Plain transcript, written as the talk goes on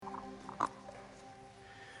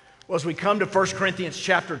Well, as we come to 1 Corinthians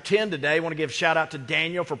chapter 10 today, I want to give a shout out to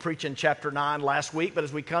Daniel for preaching chapter 9 last week. But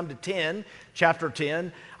as we come to chapter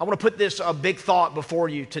 10, I want to put this big thought before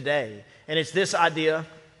you today. And it's this idea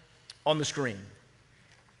on the screen.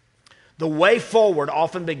 The way forward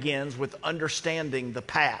often begins with understanding the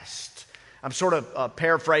past. I'm sort of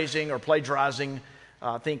paraphrasing or plagiarizing,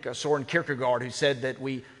 I think, Soren Kierkegaard, who said that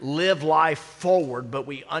we live life forward, but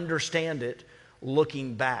we understand it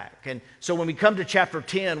looking back. And so when we come to chapter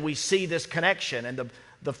 10, we see this connection. And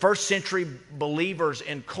the first century believers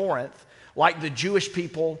in Corinth, like the Jewish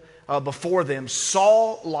people before them,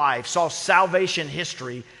 saw salvation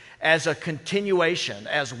history as a continuation,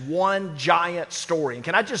 as one giant story. And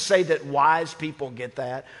can I just say that wise people get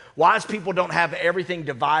that? Wise people don't have everything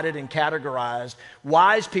divided and categorized.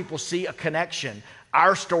 Wise people see a connection.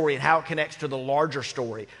 Our story and how it connects to the larger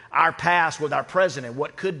story, our past with our present and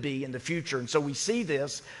what could be in the future. And so we see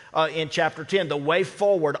this in chapter 10. The way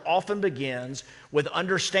forward often begins with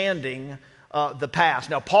understanding the past.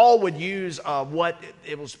 Now, Paul would use what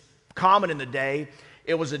it was common in the day.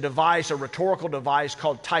 It was a rhetorical device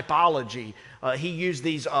called typology. He used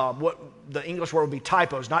these, what the English word would be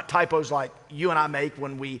typos, not typos like you and I make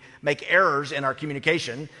when we make errors in our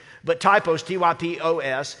communication, but typos,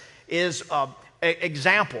 T-Y-P-O-S, is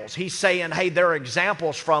examples. He's saying, hey, there are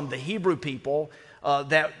examples from the Hebrew people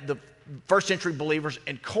that the first century believers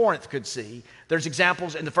in Corinth could see. There's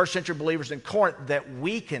examples in the first century believers in Corinth that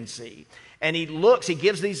we can see. And he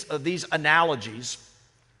gives these analogies,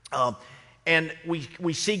 and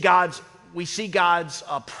we see God's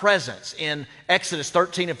presence in Exodus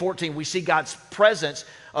 13 and 14. We see God's presence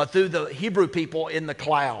through the Hebrew people in the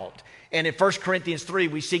cloud. And in 1 Corinthians 3,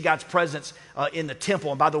 we see God's presence in the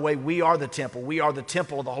temple. And by the way, we are the temple. We are the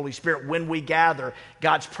temple of the Holy Spirit. When we gather,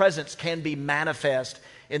 God's presence can be manifest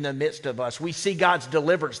in the midst of us. We see God's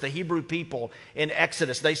deliverance. The Hebrew people in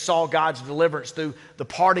Exodus, they saw God's deliverance through the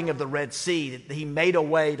parting of the Red Sea. He made a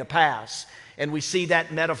way to pass. And we see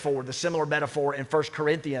that metaphor, the similar metaphor in 1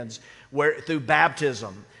 Corinthians, where through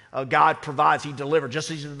baptism, God provides, He delivered.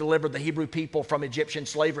 Just as He delivered the Hebrew people from Egyptian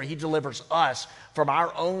slavery, He delivers us from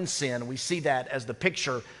our own sin. We see that as the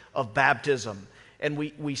picture of baptism. And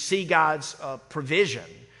we see God's provision.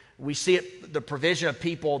 We see it, the provision of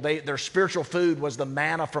people. Their spiritual food was the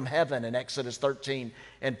manna from heaven in Exodus 13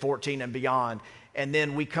 and 14 and beyond. And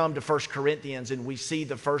then we come to 1 Corinthians and we see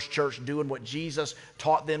the first church doing what Jesus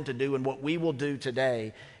taught them to do and what we will do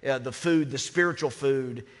today. The spiritual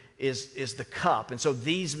food is the cup. And so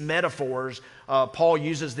these metaphors, Paul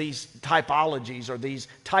uses these typologies or these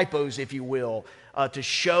typos, if you will, to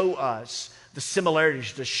show us the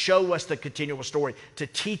similarities, to show us the continual story, to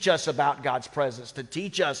teach us about God's presence, to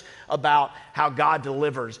teach us about how God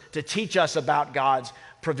delivers, to teach us about God's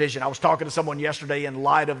provision. I was talking to someone yesterday in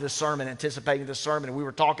light of this sermon, anticipating this sermon, and we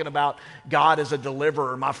were talking about God as a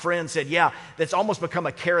deliverer. My friend said, yeah, that's almost become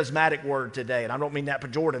a charismatic word today. And I don't mean that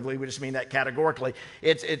pejoratively, we just mean that categorically.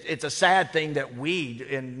 It's a sad thing that we,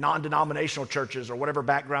 in non-denominational churches or whatever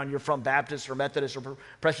background you're from, Baptist or Methodist or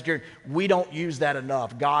Presbyterian, we don't use that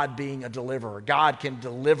enough, God being a deliverer. God can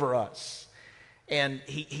deliver us. And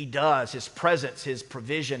he does. His presence, His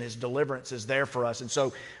provision, His deliverance is there for us. And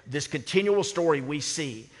so this continual story we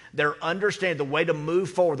see, they're understanding the way to move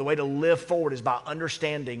forward, the way to live forward is by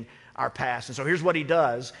understanding our past. And so here's what he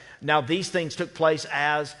does. Now these things took place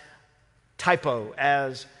as typology,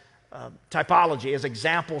 as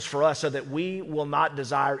examples for us so that we will not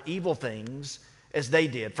desire evil things as they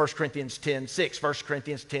did. 1 Corinthians 10:6, 1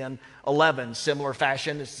 Corinthians 10:11, similar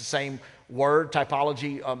fashion. It's the same word,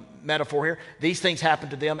 typology, metaphor here. These things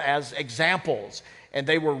happened to them as examples, and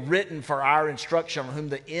they were written for our instruction, on whom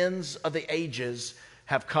the ends of the ages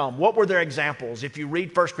have come. What were their examples? If you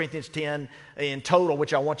read 1 Corinthians 10 in total,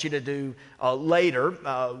 which I want you to do later,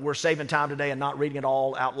 we're saving time today and not reading it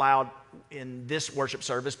all out loud in this worship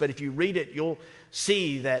service, but if you read it, you'll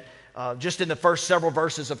see that just in the first several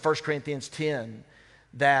verses of 1 Corinthians 10,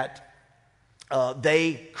 that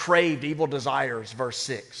they craved evil desires, verse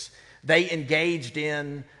 6. They engaged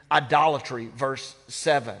in idolatry, verse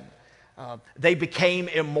 7. They became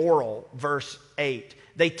immoral, verse 8.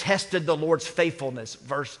 They tested the Lord's faithfulness,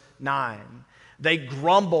 verse 9. They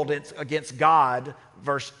grumbled against God,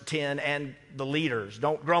 verse 10, and the leaders.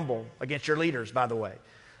 Don't grumble against your leaders, by the way.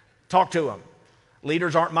 Talk to them.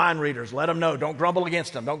 Leaders aren't mind readers. Let them know. Don't grumble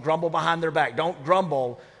against them. Don't grumble behind their back. Don't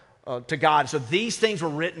grumble to God. So these things were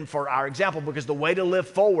written for our example, because the way to live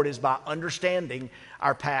forward is by understanding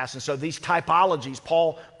our past. And so these typologies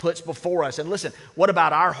Paul puts before us. And listen, what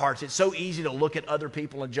about our hearts? It's so easy to look at other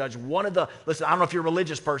people and judge. Listen, I don't know if you're a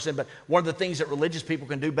religious person, but one of the things that religious people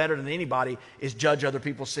can do better than anybody is judge other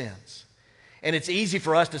people's sins. And it's easy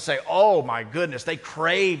for us to say, oh my goodness, they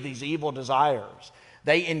craved these evil desires.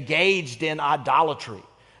 They engaged in idolatry.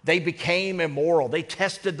 They became immoral. They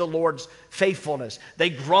tested the Lord's faithfulness. They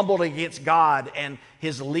grumbled against God and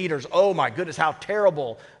his leaders. Oh my goodness, how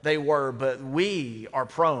terrible they were. But we are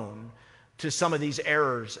prone to some of these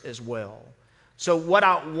errors as well. So what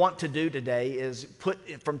I want to do today is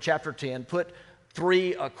from chapter 10, put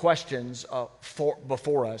three questions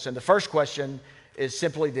before us. And the first question is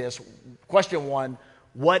simply this. Question one,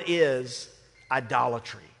 what is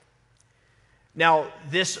idolatry? Now,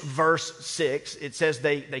 this verse 6, it says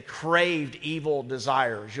they craved evil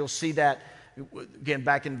desires. You'll see that again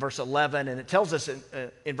back in verse 11, and it tells us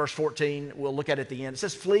in verse 14, we'll look at it at the end. It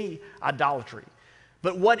says, flee idolatry.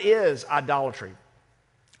 But what is idolatry?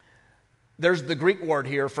 There's the Greek word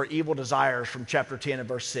here for evil desires from chapter 10 and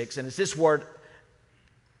verse 6, and it's this word,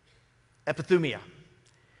 epithumia.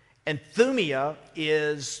 And thumia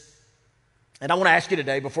is, and I want to ask you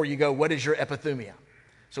today before you go, what is your epithumia?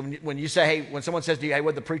 So when you say, hey, when someone says to you, hey,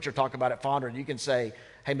 what did the preacher talk about at Fondren? You can say,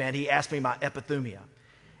 hey, man, he asked me my epithumia.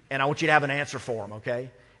 And I want you to have an answer for him, okay?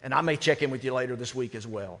 And I may check in with you later this week as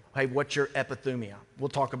well. Hey, what's your epithumia? We'll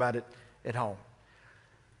talk about it at home.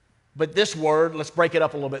 But this word, let's break it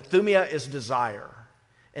up a little bit. Thumia is desire.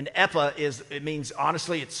 And it means,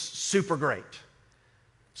 honestly, it's super great.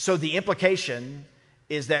 So the implication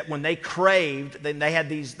is that when they craved, then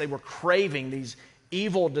they were craving these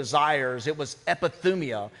evil desires. It was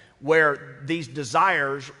epithumia, where these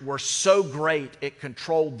desires were so great it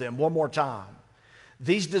controlled them. One more time.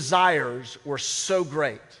 These desires were so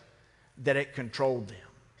great that it controlled them.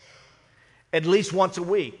 At least once a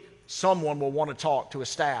week, someone will want to talk to a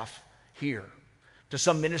staff here, to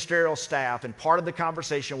some ministerial staff, and part of the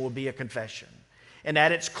conversation will be a confession. And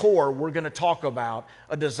at its core, we're going to talk about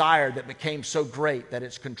a desire that became so great that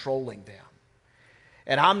it's controlling them.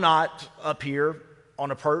 And I'm not up here on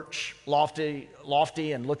a perch, lofty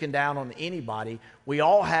and looking down on anybody. We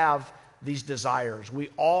all have these desires. We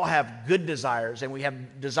all have good desires, and we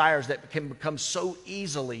have desires that can become so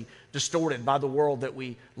easily distorted by the world that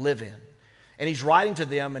we live in. And he's writing to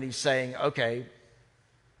them and he's saying, okay,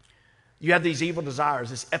 you have these evil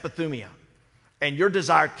desires, this epithumia, and your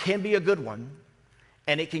desire can be a good one,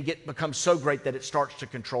 and it can become so great that it starts to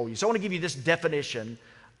control you. So I want to give you this definition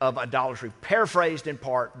of idolatry, paraphrased in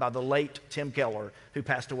part by the late Tim Keller, who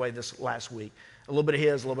passed away this last week. A little bit of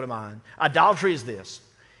his, a little bit of mine. Idolatry is this.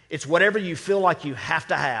 It's whatever you feel like you have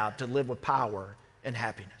to live with power and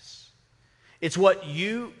happiness. It's what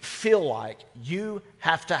you feel like you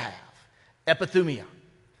have to have, epithumia,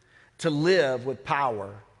 to live with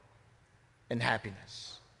power and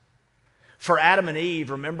happiness. For Adam and Eve,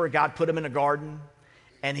 remember God put them in a garden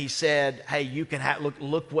and he said, hey, you can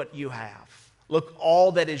look what you have. Look,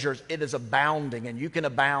 all that is yours, it is abounding, and you can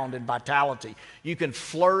abound in vitality. You can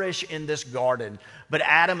flourish in this garden. But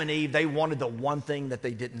Adam and Eve, they wanted the one thing that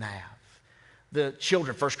they didn't have. The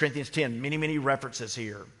children, 1 Corinthians 10, many references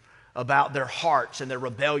here about their hearts and their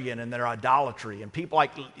rebellion and their idolatry. And people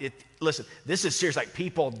listen, this is serious. Like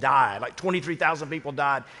people died. Like 23,000 people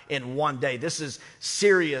died in one day. This is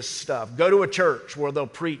serious stuff. Go to a church where they'll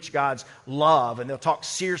preach God's love and they'll talk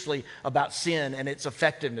seriously about sin and its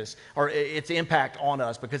effectiveness or its impact on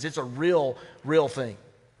us, because it's a real thing.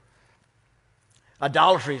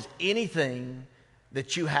 Idolatry is anything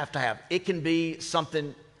that you have to have. It can be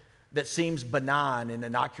something that seems benign and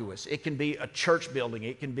innocuous. It can be a church building.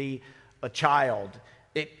 It can be a child.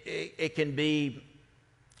 It can be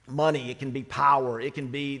money. It can be power. It can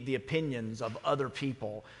be the opinions of other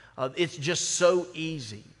people. It's just so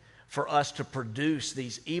easy for us to produce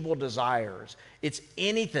these evil desires. It's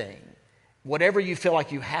anything, whatever you feel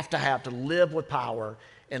like you have to live with power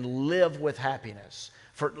and live with happiness.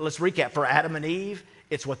 Let's recap. For Adam and Eve,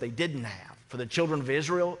 it's what they didn't have. For the children of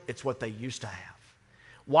Israel, it's what they used to have.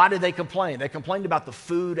 Why did they complain? They complained about the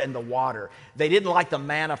food and the water. They didn't like the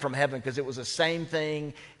manna from heaven because it was the same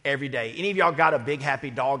thing every day. Any of y'all got a big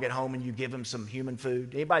happy dog at home and you give him some human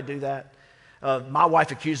food? Anybody do that? My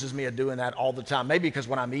wife accuses me of doing that all the time. Maybe because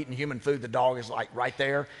when I'm eating human food, the dog is like right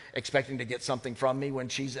there expecting to get something from me when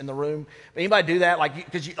she's in the room. But anybody do that?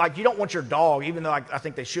 Because you don't want your dog, even though I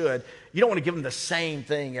think they should, you don't want to give them the same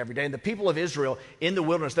thing every day. And the people of Israel in the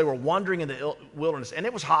wilderness, they were wandering in the wilderness, and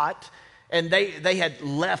it was hot. And they had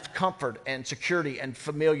left comfort and security and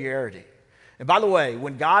familiarity. And by the way,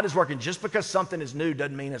 when God is working, just because something is new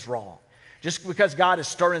doesn't mean it's wrong. Just because God is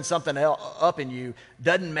stirring something up in you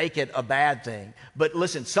doesn't make it a bad thing. But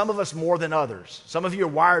listen, some of us more than others, some of you are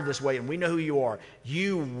wired this way, and we know who you are.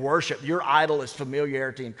 You worship. Your idol is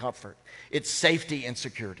familiarity and comfort. It's safety and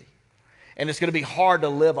security. And it's going to be hard to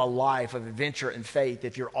live a life of adventure and faith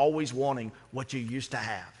if you're always wanting what you used to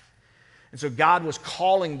have. And so God was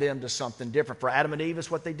calling them to something different. For Adam and Eve, it's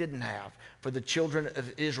what they didn't have. For the children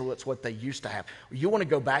of Israel, it's what they used to have. You want to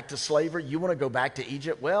go back to slavery? You want to go back to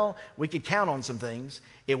Egypt? Well, we could count on some things.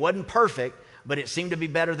 It wasn't perfect, but it seemed to be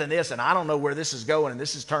better than this. And I don't know where this is going. And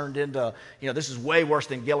this has turned into, this is way worse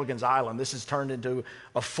than Gilligan's Island. This has turned into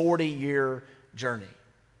a 40-year journey.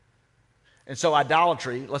 And so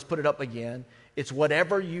idolatry, let's put it up again. It's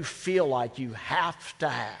whatever you feel like you have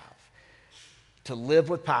to live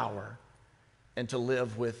with power and to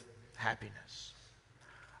live with happiness.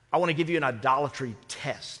 I want to give you an idolatry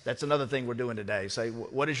test. That's another thing we're doing today. Say,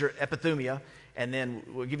 what is your epithumia? And then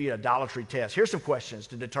we'll give you an idolatry test. Here's some questions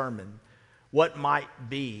to determine what might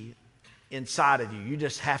be inside of you. You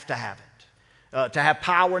just have to have it. To have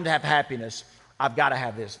power and to have happiness, I've got to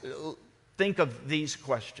have this. Think of these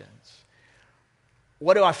questions.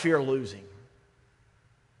 What do I fear losing?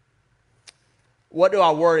 What do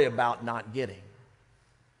I worry about not getting?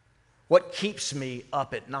 What keeps me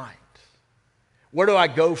up at night? Where do I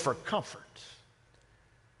go for comfort?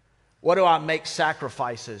 What do I make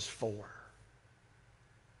sacrifices for?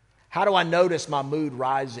 How do I notice my mood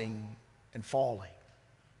rising and falling?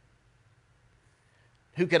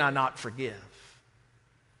 Who can I not forgive?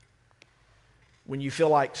 When you feel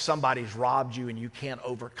like somebody's robbed you and you can't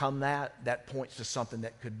overcome that, that points to something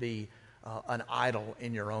that could be an idol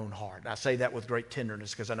in your own heart. And I say that with great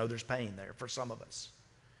tenderness because I know there's pain there for some of us.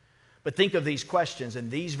 But think of these questions, and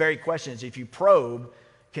these very questions, if you probe,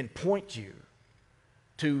 can point you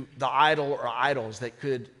to the idol or idols that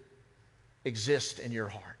could exist in your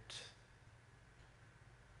heart.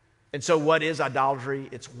 And so what is idolatry?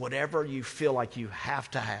 It's whatever you feel like you have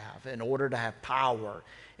in order to have power,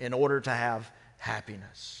 in order to have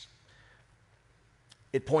happiness.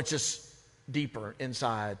 It points us deeper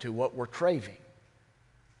inside to what we're craving.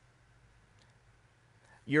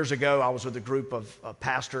 Years ago, I was with a group of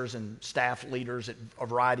pastors and staff leaders at a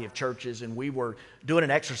variety of churches, and we were doing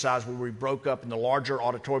an exercise where we broke up in the larger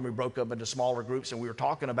auditorium, we broke up into smaller groups, and we were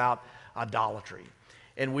talking about idolatry.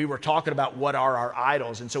 And we were talking about what are our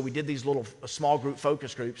idols. And so we did these little small group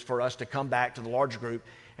focus groups for us to come back to the larger group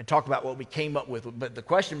and talk about what we came up with. But the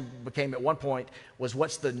question became at one point was,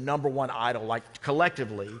 what's the number one idol? Like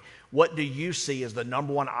collectively, what do you see as the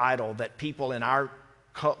number one idol that people in our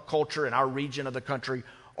culture, in our region of the country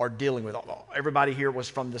are dealing with? Everybody here was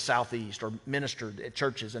from the Southeast or ministered at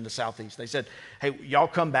churches in the Southeast. They said, hey, y'all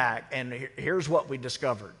come back, and here's what we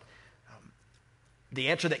discovered. The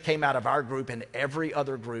answer that came out of our group and every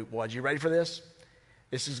other group was, you ready for this?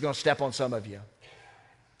 This is going to step on some of you.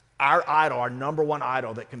 Our idol, our number one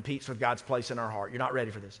idol that competes with God's place in our heart. You're not ready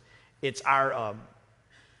for this. It's our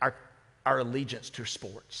allegiance to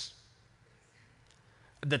sports.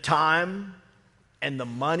 The time and the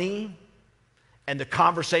money and the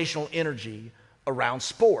conversational energy around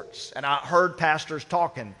sports. And I heard pastors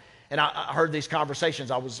talking, and I heard these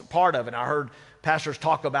conversations. I was a part of it. And I heard pastors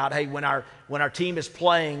talk about, hey, when our team is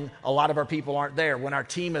playing, a lot of our people aren't there. When our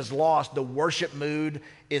team is lost, the worship mood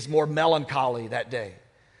is more melancholy that day.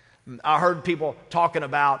 I heard people talking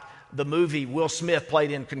about the movie Will Smith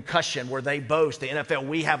played in Concussion, where they boast, the NFL,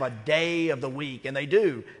 we have a day of the week, and they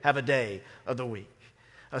do have a day of the week.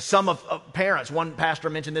 Some of parents, one pastor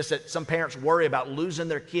mentioned this, that some parents worry about losing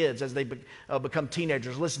their kids as they become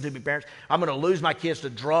teenagers. Listen to me, parents. I'm going to lose my kids to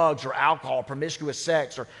drugs or alcohol, promiscuous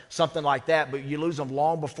sex, or something like that. But you lose them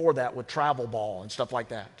long before that with travel ball and stuff like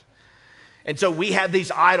that. And so we have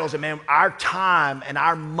these idols, and man, our time and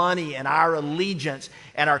our money and our allegiance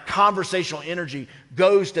and our conversational energy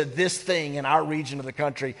goes to this thing in our region of the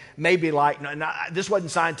country. Maybe like, this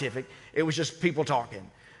wasn't scientific. It was just people talking.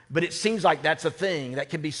 But it seems like that's a thing that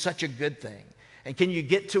can be such a good thing. And can you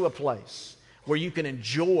get to a place where you can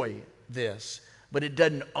enjoy this, but it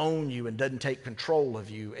doesn't own you and doesn't take control of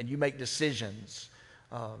you, and you make decisions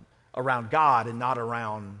around God and not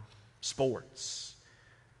around sports?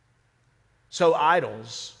 So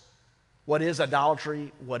idols, what is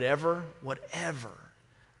idolatry? Whatever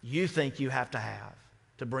you think you have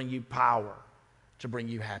to bring you power, to bring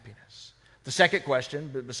you happiness. The second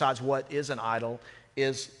question, besides what is an idol,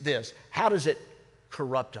 is this: how does it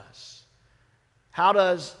corrupt us? How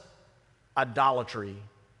does idolatry,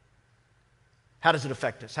 how does it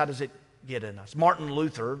affect us? How does it get in us? Martin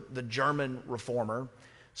Luther, the German reformer,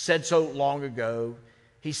 said so long ago.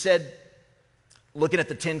 He said, looking at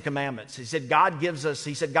the Ten Commandments, he said God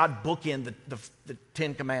bookend the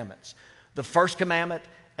Ten Commandments. The first commandment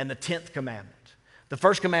and the 10th commandment. The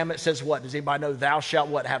first commandment says what? Does anybody know? Thou shalt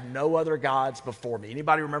what? Have no other gods before me.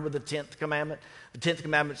 Anybody remember the 10th commandment? The 10th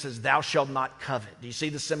commandment says, thou shalt not covet. Do you see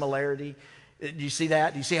the similarity? Do you see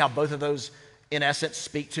that? Do you see how both of those, in essence,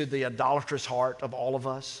 speak to the idolatrous heart of all of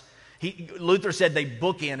us? Luther said they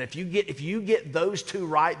bookend. If you get those two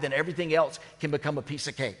right, then everything else can become a piece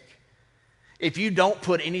of cake. If you don't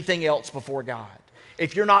put anything else before God.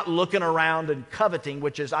 If you're not looking around and coveting,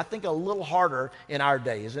 which is, I think, a little harder in our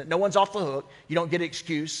day, isn't it? No one's off the hook. You don't get an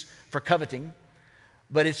excuse for coveting.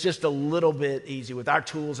 But it's just a little bit easy. With our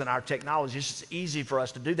tools and our technology, it's just easy for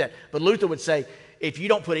us to do that. But Luther would say, if you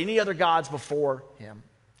don't put any other gods before him,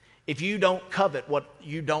 if you don't covet what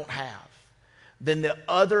you don't have, then the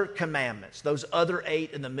other commandments, those other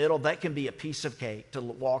 8 in the middle, that can be a piece of cake to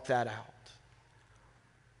walk that out.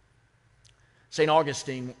 St.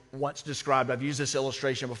 Augustine once described, I've used this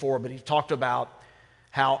illustration before, but he talked about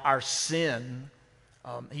how our sin,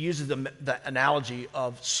 he uses the analogy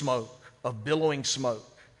of smoke, of billowing smoke.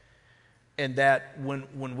 And that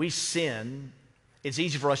when we sin, it's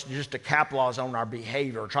easy for us just to capitalize on our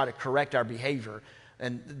behavior or try to correct our behavior.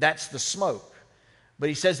 And that's the smoke. But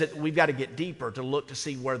he says that we've got to get deeper to look to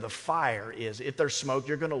see where the fire is. If there's smoke,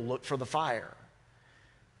 you're going to look for the fire.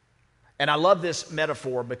 And I love this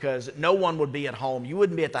metaphor because no one would be at home. You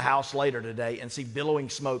wouldn't be at the house later today and see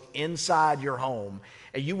billowing smoke inside your home.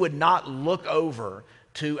 And you would not look over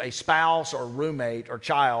to a spouse or roommate or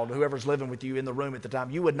child, whoever's living with you in the room at the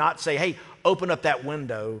time. You would not say, hey, open up that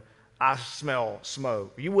window. I smell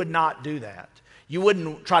smoke. You would not do that. You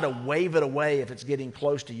wouldn't try to wave it away if it's getting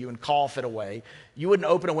close to you and cough it away. You wouldn't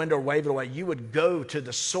open a window or wave it away. You would go to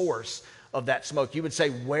the source of that smoke. You would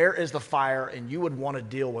say, where is the fire? And you would want to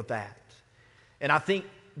deal with that. And I think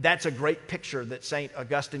that's a great picture that St.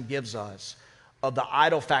 Augustine gives us of the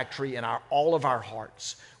idol factory in all of our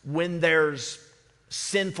hearts. When there's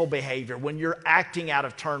sinful behavior, when you're acting out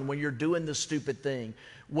of turn, when you're doing the stupid thing,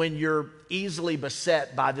 when you're easily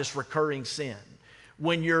beset by this recurring sin,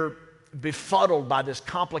 when you're befuddled by this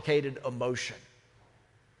complicated emotion,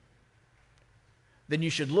 then you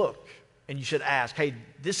should look and you should ask, hey,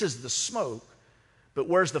 this is the smoke, but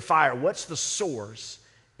where's the fire? What's the source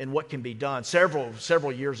and what can be done?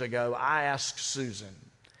 Several years ago, I asked Susan.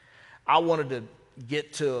 I wanted to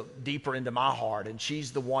get deeper into my heart, and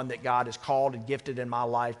she's the one that God has called and gifted in my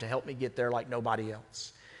life to help me get there like nobody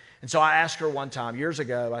else. And so I asked her one time years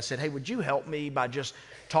ago, I said, hey, would you help me by just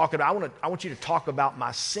talking? I want you to talk about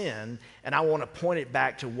my sin, and I want to point it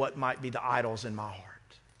back to what might be the idols in my heart.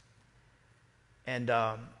 And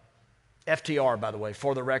FTR, by the way,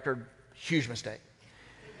 for the record, huge mistake.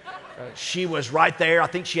 She was right there. I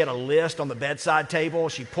think she had a list on the bedside table.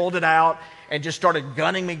 She pulled it out and just started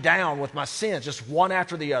gunning me down with my sins, just one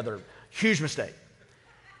after the other. Huge mistake.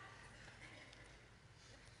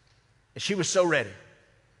 And she was so ready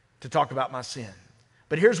to talk about my sin.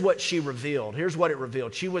 But here's what she revealed. Here's what it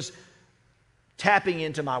revealed. She was tapping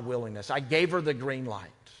into my willingness. I gave her the green light.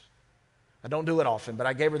 I don't do it often, but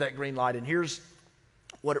I gave her that green light, and here's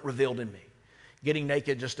what it revealed in me. Getting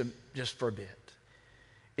naked just for a bit.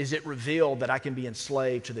 Is it revealed that I can be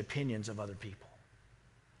enslaved to the opinions of other people.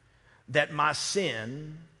 That my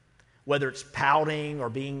sin, whether it's pouting or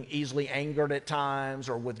being easily angered at times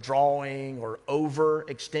or withdrawing or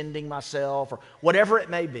overextending myself or whatever it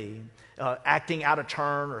may be, acting out of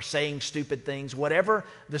turn or saying stupid things, whatever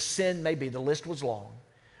the sin may be, the list was long,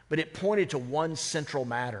 but it pointed to one central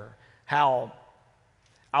matter, how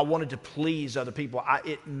I wanted to please other people.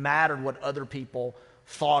 It mattered what other people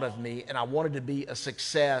thought of me, and I wanted to be a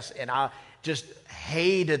success, and I just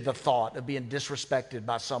hated the thought of being disrespected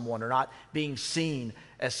by someone or not being seen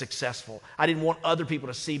as successful. I didn't want other people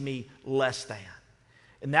to see me less than.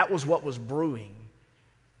 And that was what was brewing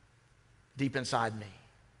deep inside me.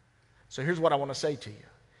 So here's what I want to say to you.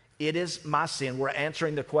 It is my sin. We're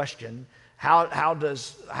answering the question, how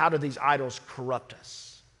do these idols corrupt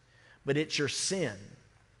us? But it's your sin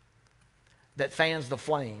that fans the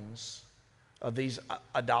flames of these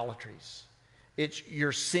idolatries. It's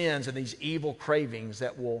your sins and these evil cravings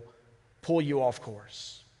that will pull you off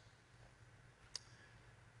course.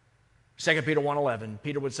 2 Peter 1:11,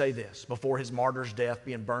 Peter would say this, before his martyr's death,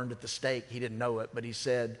 being burned at the stake, he didn't know it, but he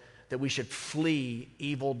said that we should flee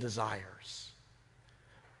evil desires.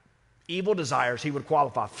 Evil desires, he would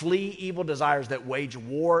qualify, flee evil desires that wage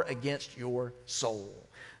war against your soul.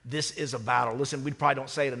 This is a battle. Listen, we probably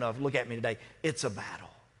don't say it enough. Look at me today. It's a battle.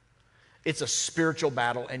 It's a spiritual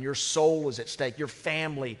battle, and your soul is at stake. Your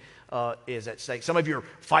family is at stake. Some of you are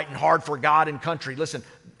fighting hard for God and country. Listen,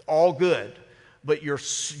 all good, but your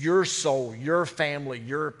soul, your family,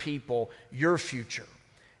 your people, your future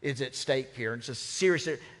is at stake here. And it's a serious.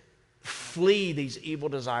 flee these evil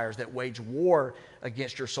desires that wage war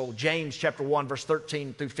against your soul. James chapter 1, verse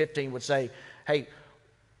 13 through 15 would say, hey,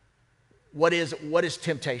 what is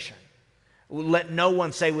temptation? Let no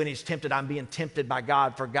one say when he's tempted, I'm being tempted by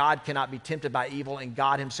God, for God cannot be tempted by evil, and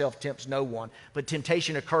God himself tempts no one. But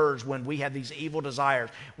temptation occurs when we have these evil desires.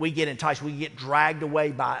 We get enticed. We get dragged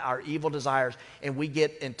away by our evil desires, and we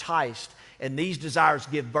get enticed. And these desires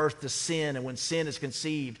give birth to sin, and when sin is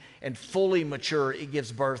conceived and fully mature, it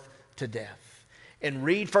gives birth to death. And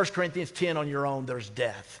read 1 Corinthians 10 on your own. There's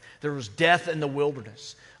death. There was death in the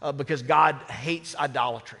wilderness because God hates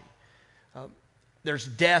idolatry. There's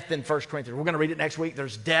death in 1 Corinthians. We're going to read it next week.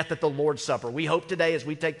 There's death at the Lord's Supper. We hope today as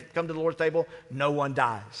we come to the Lord's table, no one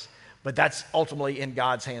dies. But that's ultimately in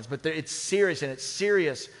God's hands. But it's serious, and it's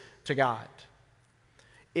serious to God.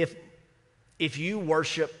 If you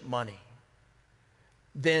worship money,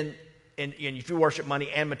 then, and if you worship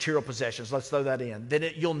money and material possessions, let's throw that in,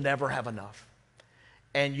 then you'll never have enough.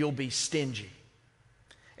 And you'll be stingy.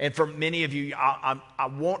 And for many of you, I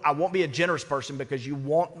won't be a generous person because you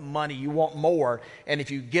want money, you want more. And if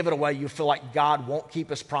you give it away, you feel like God won't keep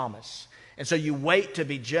his promise. And so you wait to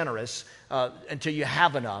be generous until you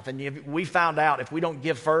have enough. And we found out if we don't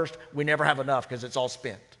give first, we never have enough because it's all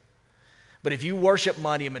spent. But if you worship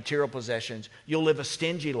money and material possessions, you'll live a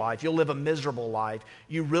stingy life. You'll live a miserable life.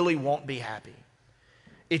 You really won't be happy.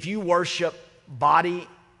 If you worship body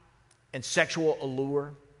and sexual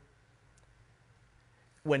allure,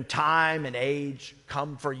 when time and age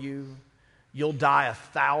come for you, you'll die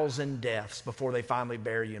 1,000 deaths before they finally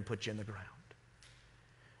bury you and put you in the ground.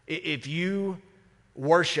 If you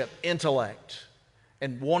worship intellect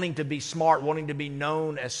and wanting to be smart, wanting to be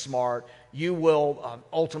known as smart, you will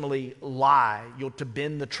ultimately lie. You'll to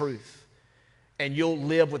bend the truth. And you'll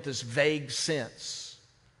live with this vague sense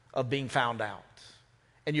of being found out.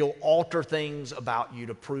 And you'll alter things about you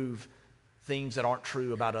to prove things that aren't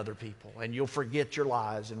true about other people. And you'll forget your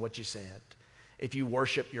lies and what you said if you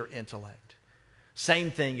worship your intellect. Same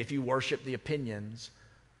thing if you worship the opinions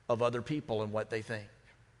of other people and what they think.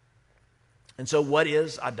 And so what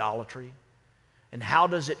is idolatry? And how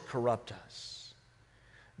does it corrupt us?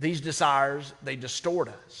 These desires, they distort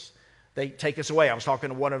us. They take us away. I was talking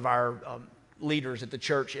to one of our leaders at the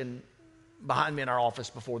church behind me in our office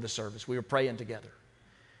before the service. We were praying together.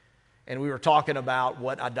 And we were talking about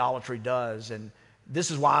what idolatry does. And this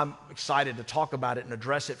is why I'm excited to talk about it and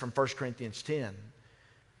address it from 1 Corinthians 10.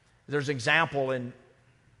 There's an example in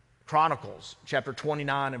Chronicles, chapter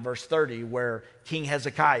 29 and verse 30, where King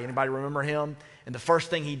Hezekiah, anybody remember him? And the first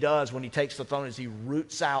thing he does when he takes the throne is he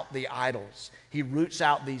roots out the idols. He roots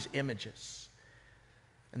out these images.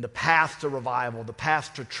 And the path to revival, the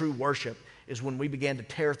path to true worship is when we begin to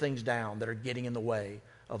tear things down that are getting in the way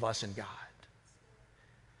of us and God.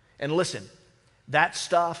 And listen, that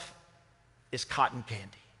stuff is cotton candy.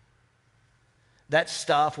 That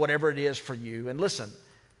stuff, whatever it is for you. And listen,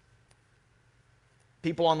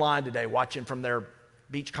 people online today watching from their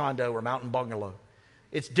beach condo or mountain bungalow,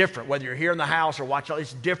 it's different. Whether you're here in the house or watching,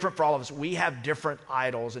 it's different for all of us. We have different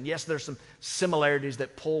idols. And yes, there's some similarities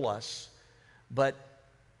that pull us. But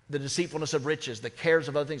the deceitfulness of riches, the cares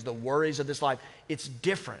of other things, the worries of this life, it's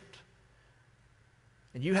different.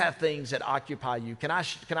 And you have things that occupy you. Can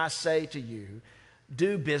I say to you,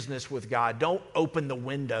 do business with God. Don't open the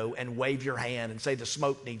window and wave your hand and say the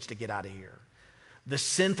smoke needs to get out of here. The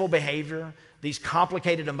sinful behavior, these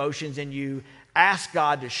complicated emotions in you, ask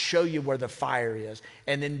God to show you where the fire is,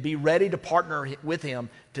 and then be ready to partner with him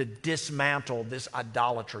to dismantle this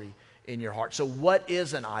idolatry in your heart. So what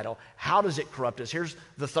is an idol? How does it corrupt us? Here's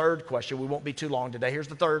the third question. We won't be too long today. Here's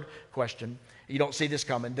the third question. You don't see this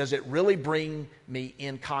coming. Does it really bring me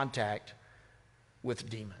in contact with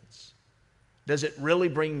demons? Does it really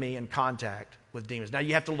bring me in contact with demons? Now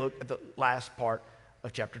you have to look at the last part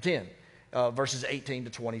of chapter 10. Verses 18 to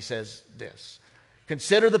 20 says this.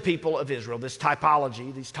 Consider the people of Israel, this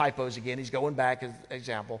typology, these typos again, he's going back as an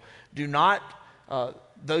example. Do not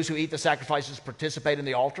those who eat the sacrifices participate in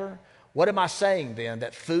the altar? What am I saying then?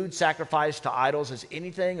 That food sacrificed to idols is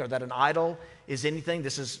anything, or that an idol is anything?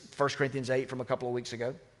 This is 1 Corinthians 8 from a couple of weeks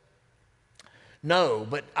ago. No,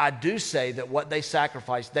 but I do say that what they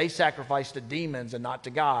sacrifice to demons and not to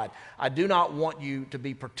God. I do not want you to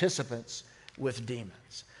be participants with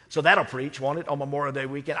demons. So that'll preach, won't it, on Memorial Day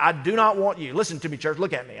weekend? I do not want you, listen to me, church,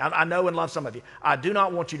 look at me. I know and love some of you. I do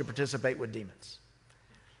not want you to participate with demons.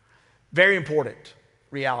 Very important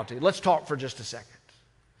reality. Let's talk for just a second.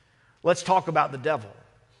 Let's talk about the devil.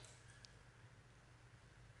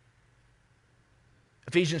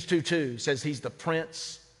 Ephesians 2:2 says he's the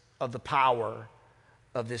prince of the power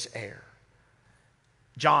of this air.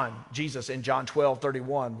 Jesus in John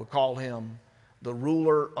 12:31 would call him the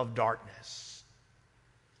ruler of darkness.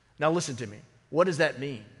 Now listen to me. What does that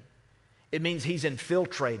mean? It means he's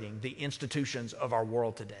infiltrating the institutions of our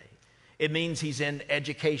world today. It means he's in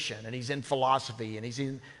education, and he's in philosophy, and he's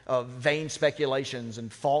in vain speculations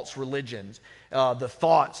and false religions. The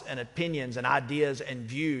thoughts and opinions and ideas and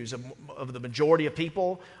views of the majority of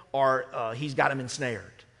people he's got them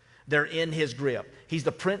ensnared. They're in his grip. He's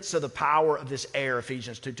the prince of the power of this air,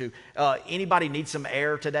 Ephesians 2:2. Anybody need some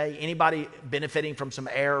air today? Anybody benefiting from some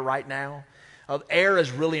air right now? Air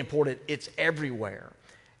is really important. It's everywhere.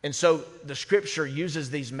 And so the scripture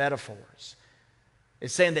uses these metaphors.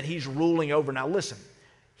 It's saying that he's ruling over. Now listen,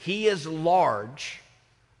 he is large,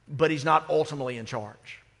 but he's not ultimately in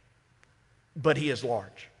charge. But he is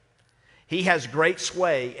large. He has great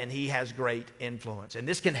sway and he has great influence. And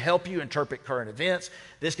this can help you interpret current events.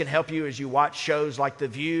 This can help you as you watch shows like The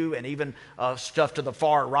View and even stuff to the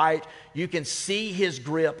far right. You can see his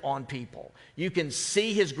grip on people. You can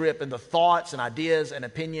see his grip in the thoughts and ideas and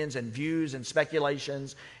opinions and views and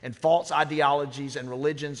speculations and false ideologies and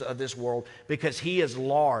religions of this world because he is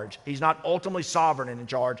large. He's not ultimately sovereign and in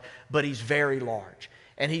charge, but he's very large.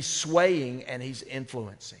 And he's swaying and he's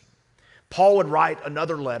influencing. Paul would write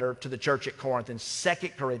another letter to the church at Corinth in 2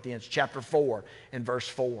 Corinthians chapter 4 and verse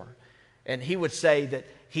 4. And he would say that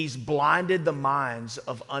he's blinded the minds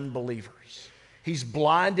of unbelievers. He's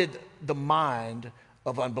blinded the mind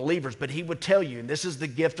of unbelievers. But he would tell you, and this is the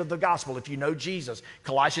gift of the gospel, if you know Jesus,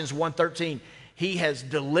 Colossians 1:13, he has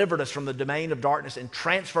delivered us from the domain of darkness and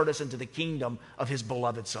transferred us into the kingdom of his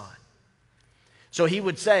beloved Son. So he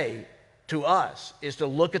would say to us is to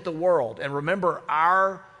look at the world and remember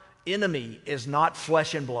our enemy is not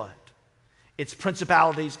flesh and blood. It's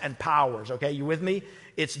principalities and powers, okay? You with me?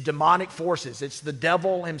 It's demonic forces. It's the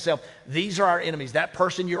devil himself. These are our enemies. That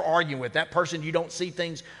person you're arguing with, that person you don't see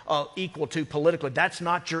things equal to politically, that's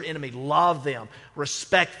not your enemy. Love them.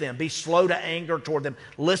 Respect them. Be slow to anger toward them.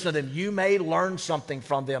 Listen to them. You may learn something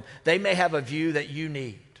from them. They may have a view that you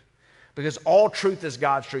need. Because all truth is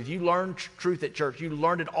God's truth. You learn truth at church. You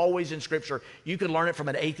learned it always in Scripture. You could learn it from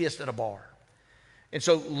an atheist at a bar. And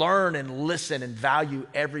so learn and listen and value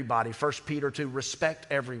everybody. 1 Peter 2, respect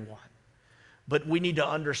everyone. But we need to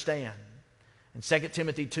understand, and 2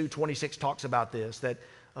 Timothy 2:26 talks about this, that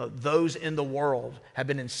those in the world have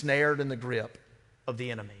been ensnared in the grip of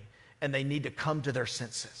the enemy, and they need to come to their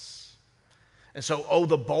senses. And so,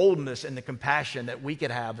 the boldness and the compassion that we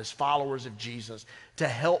could have as followers of Jesus to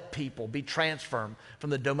help people be transformed from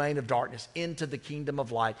the domain of darkness into the kingdom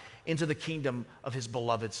of light, into the kingdom of his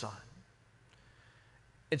beloved Son.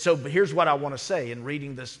 And so here's what I want to say in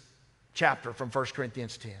reading this chapter from 1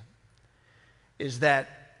 Corinthians 10, is that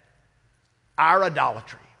our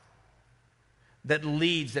idolatry that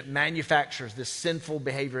manufactures this sinful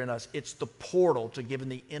behavior in us, it's the portal to giving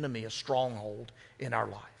the enemy a stronghold in our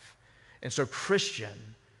life. And so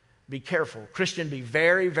Christian, be careful. Christian, be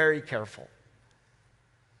very, very careful.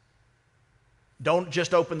 Don't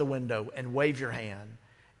just open the window and wave your hand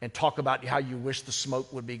and talk about how you wish the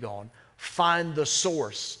smoke would be gone. Find the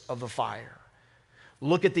source of the fire.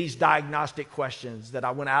 Look at these diagnostic questions that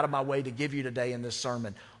I went out of my way to give you today in this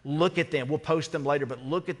sermon. Look at them. We'll post them later, but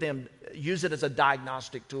look at them. Use it as a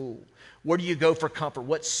diagnostic tool. Where do you go for comfort?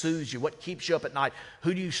 What soothes you? What keeps you up at night?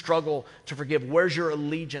 Who do you struggle to forgive? Where's your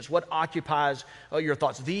allegiance? What occupies your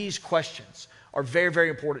thoughts? These questions are very, very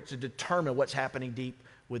important to determine what's happening deep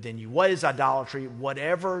within you. What is idolatry?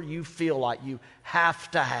 Whatever you feel like you have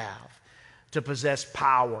to possess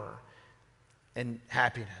power and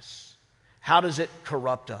happiness. How does it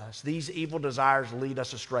corrupt us? These evil desires lead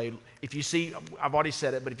us astray. If you see, I've already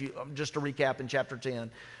said it, but just to recap in chapter 10,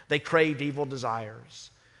 they craved evil desires.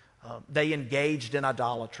 They engaged in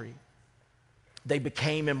idolatry. They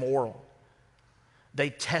became immoral. They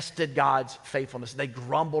tested God's faithfulness. They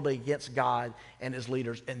grumbled against God and his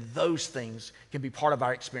leaders. And those things can be part of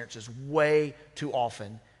our experiences way too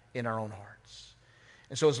often in our own hearts.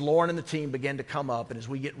 And so as Lauren and the team begin to come up, and as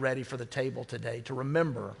we get ready for the table today, to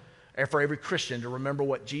remember, and for every Christian to remember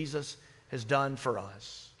what Jesus has done for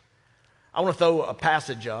us, I want to throw a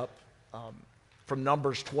passage up from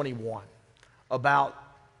Numbers 21 about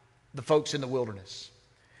the folks in the wilderness.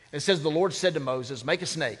 It says, the Lord said to Moses, make a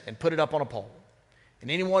snake and put it up on a pole,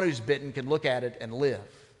 and anyone who's bitten can look at it and live.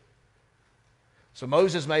 So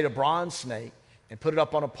Moses made a bronze snake and put it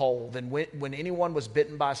up on a pole. Then when anyone was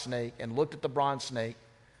bitten by a snake and looked at the bronze snake,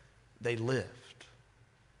 they lived.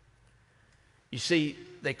 You see,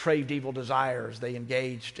 they craved evil desires. They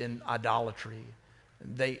engaged in idolatry.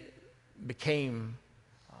 They became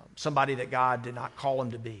somebody that God did not call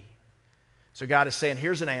them to be. So God is saying,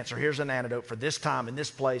 here's an answer, here's an antidote for this time and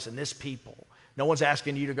this place and this people. No one's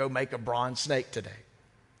asking you to go make a bronze snake today.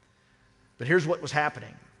 But here's what was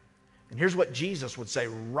happening. And here's what Jesus would say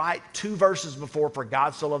right 2 verses before, for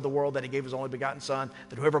God so loved the world that he gave his only begotten Son,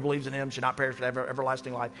 that whoever believes in him should not perish but have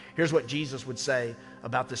everlasting life. Here's what Jesus would say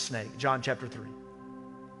about this snake. John chapter 3.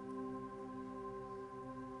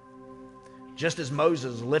 Just as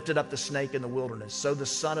Moses lifted up the snake in the wilderness, so the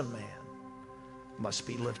Son of Man must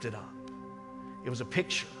be lifted up. It was a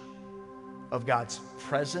picture of God's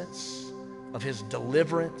presence, of his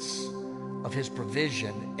deliverance, of his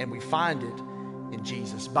provision, and we find it in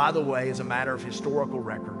Jesus. By the way, as a matter of historical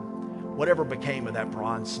record, whatever became of that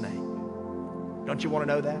bronze snake? Don't you want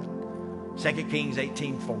to know that? 2 Kings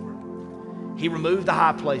 18:4. He removed the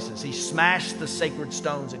high places. He smashed the sacred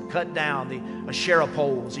stones and cut down the Asherah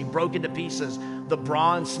poles. He broke into pieces the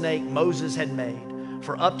bronze snake Moses had made.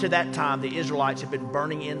 For up to that time, the Israelites had been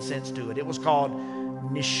burning incense to it. It was called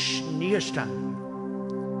Nehushtan.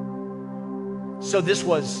 So this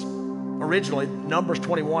was originally, Numbers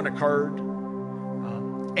 21 occurred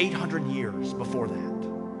 800 years before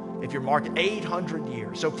that. If you're marking 800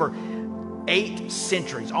 years. So for 8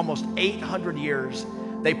 centuries, almost 800 years,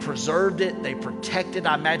 they preserved it, they protected,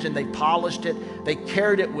 I imagine they polished it, they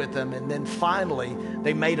carried it with them, and then finally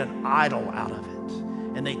they made an idol out of it.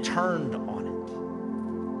 And they turned on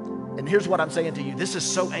it. And here's what I'm saying to you. This is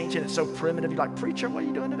so ancient, it's so primitive. You're like, preacher, what are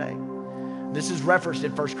you doing today? This is referenced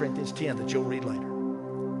in 1 Corinthians 10 that you'll read later.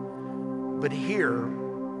 But here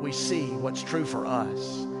we see what's true for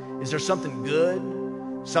us. Is there something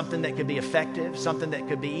good, something that could be effective, something that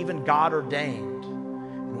could be even God ordained?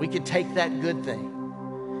 And we could take that good thing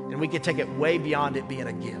and we could take it way beyond it being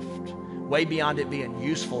a gift, way beyond it being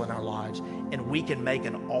useful in our lives, and we can make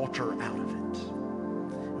an altar out of it.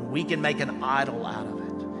 And we can make an idol out of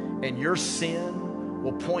it. And your sin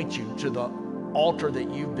will point you to the altar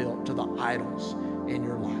that you built, to the idols in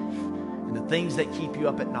your life. And the things that keep you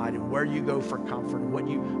up at night, and where you go for comfort,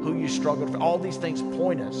 and who you struggle for. All these things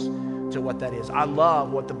point us to what that is. I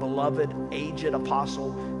love what the beloved, aged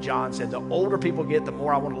apostle John said. The older people get, the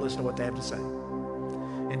more I want to listen to what they have to say.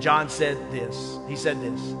 And John said this. He said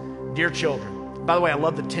this, dear children. By the way, I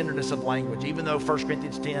love the tenderness of language. Even though 1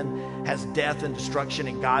 Corinthians 10 has death and destruction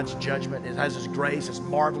and God's judgment, it has his grace, his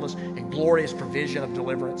marvelous and glorious provision of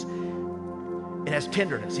deliverance. It has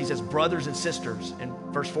tenderness. He says, brothers and sisters, in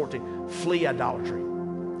verse 14, flee idolatry.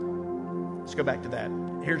 Let's go back to that.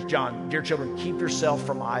 Here's John. Dear children, keep yourself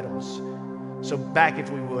from idols. So back, if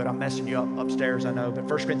we would, I'm messing you up upstairs, I know, but 1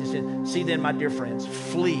 Corinthians 10, see then, my dear friends,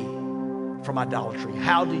 flee from idolatry.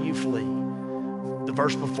 How do you flee? The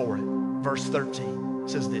verse before it, verse 13,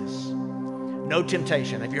 says this. No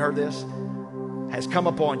temptation, have you heard this? Has come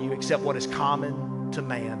upon you except what is common to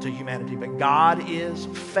man, to humanity. But God is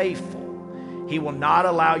faithful. He will not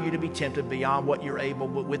allow you to be tempted beyond what you're able,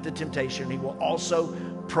 but with the temptation, he will also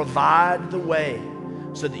provide the way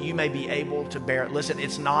so that you may be able to bear it. Listen,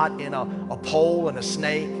 it's not in a pole and a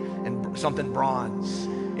snake and something bronze.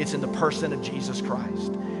 It's in the person of Jesus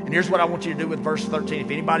Christ. And here's what I want you to do with verse 13.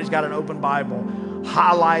 If anybody's got an open Bible,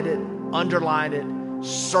 highlight it, underline it,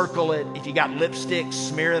 circle it. If you got lipstick,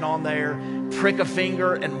 smear it on there. Prick a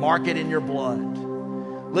finger and mark it in your blood.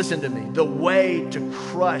 Listen to me. The way to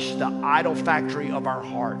crush the idol factory of our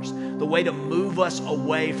hearts, the way to move us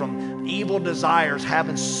away from evil desires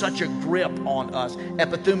having such a grip on us,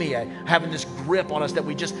 epithumia, having this grip on us that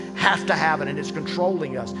we just have to have it and it's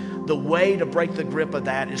controlling us. The way to break the grip of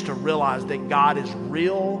that is to realize that God is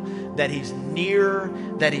real, that he's near,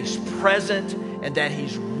 that he's present, and that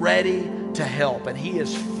he's ready to help. And he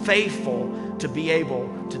is faithful to be able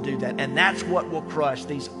to do that. And that's what will crush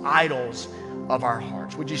these idols of our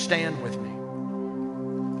hearts. Would you stand with me?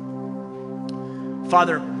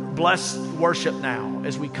 Father, bless worship now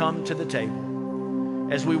as we come to the table,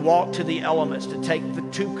 as we walk to the elements to take the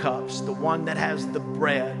 2 cups, the one that has the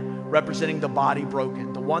bread representing the body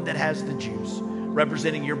broken, the one that has the juice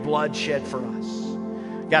representing your blood shed for us.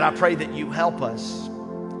 God, I pray that you help us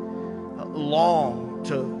long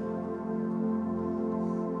to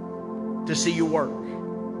see you work.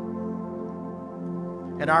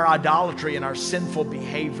 And our idolatry and our sinful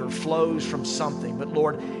behavior flows from something. But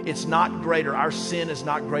Lord, it's not greater. Our sin is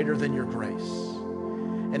not greater than your grace.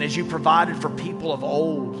 And as you provided for people of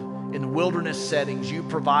old in wilderness settings, you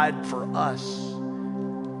provide for us.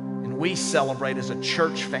 And we celebrate as a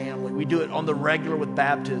church family. We do it on the regular with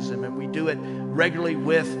baptism, and we do it regularly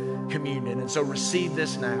with communion. And so receive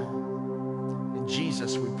this now. In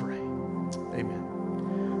Jesus we pray. Amen.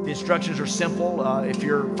 The instructions are simple. If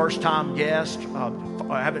you're a first-time guest,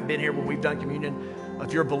 haven't been here when we've done communion,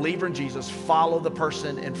 if you're a believer in Jesus, follow the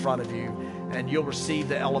person in front of you. and you'll receive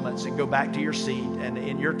the elements and go back to your seat, and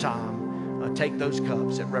in your time, take those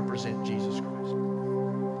cups that represent Jesus Christ.